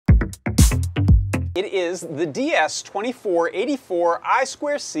It is the DS2484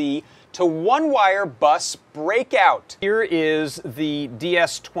 I2C to one-wire bus Breakout. Here is the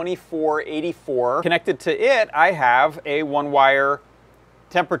DS2484. Connected to it, I have a one-wire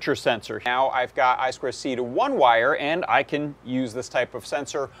temperature sensor. Now I've got I2C to one wire, and I can use this type of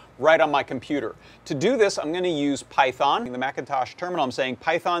sensor right on my computer. To do this, I'm going to use Python. In the Macintosh terminal, I'm saying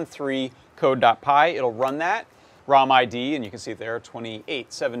Python3 code.py. It'll run that. ROM ID, and you can see it there,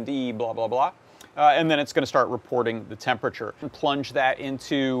 287D, blah, blah, blah. And then it's going to start reporting the temperature. And plunge that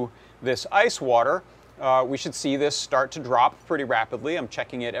into this ice water. We should see this start to drop pretty rapidly. I'm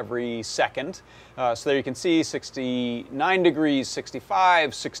checking it every second. So there you can see 69 degrees,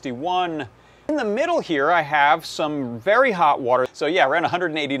 65, 61. In the middle here, I have some very hot water. So yeah, around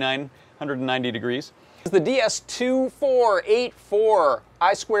 189, 190 degrees. This is the DS2484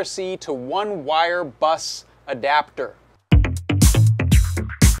 I2C to one wire bus adapter.